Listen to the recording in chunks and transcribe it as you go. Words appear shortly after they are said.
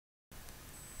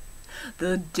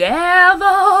The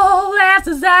devil has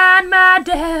designed my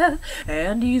death,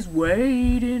 and he's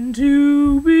waiting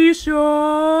to be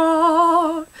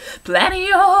sure.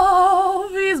 Plenty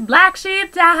of his black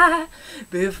sheep die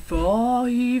before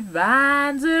he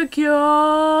finds a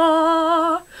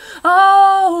cure.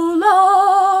 Oh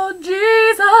Lord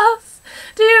Jesus,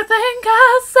 do you think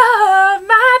I serve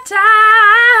my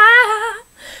time?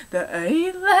 The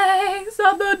 8 legs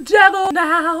of the devil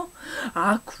now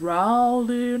are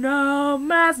crawling up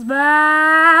my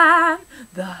spine.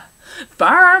 The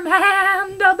firm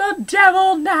hand of the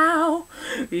devil now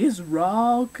is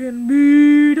rocking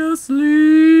me to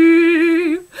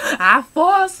sleep. I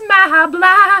force my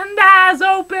blind eyes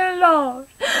open, Lord,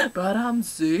 but I'm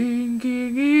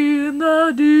sinking in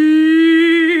the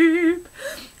deep.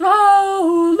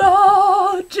 Oh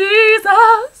Lord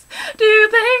Jesus, do you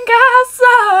think I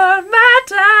serve my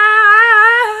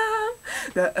time?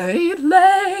 The 8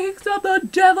 legs of the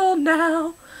devil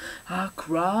now are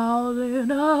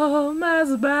crawling up my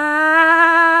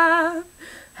spine.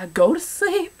 I go to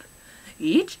sleep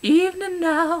each evening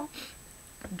now,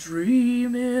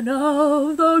 dreaming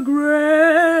of the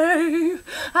grave.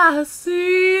 I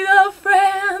see the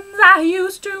friends I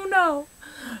used to know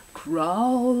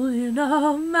crawling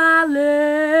up my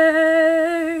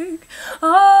leg.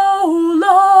 Oh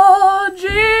Lord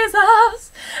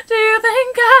Jesus, do you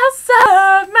think I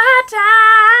serve my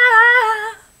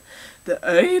time? The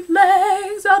 8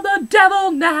 legs of the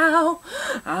devil now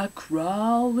are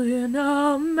crawling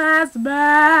up my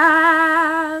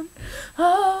spine.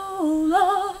 Oh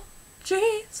Lord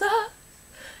Jesus,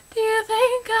 do you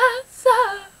think I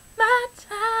serve my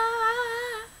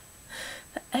time?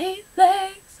 The 8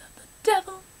 legs of the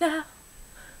devil now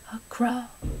are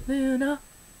crawling up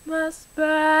my spine.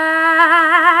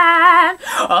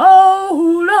 Oh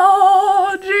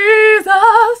Lord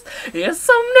Jesus, here's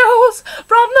some news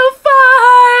from the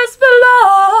fires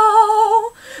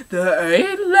below. The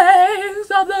 8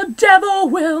 legs of the devil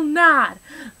will not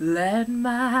let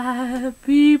my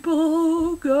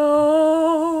people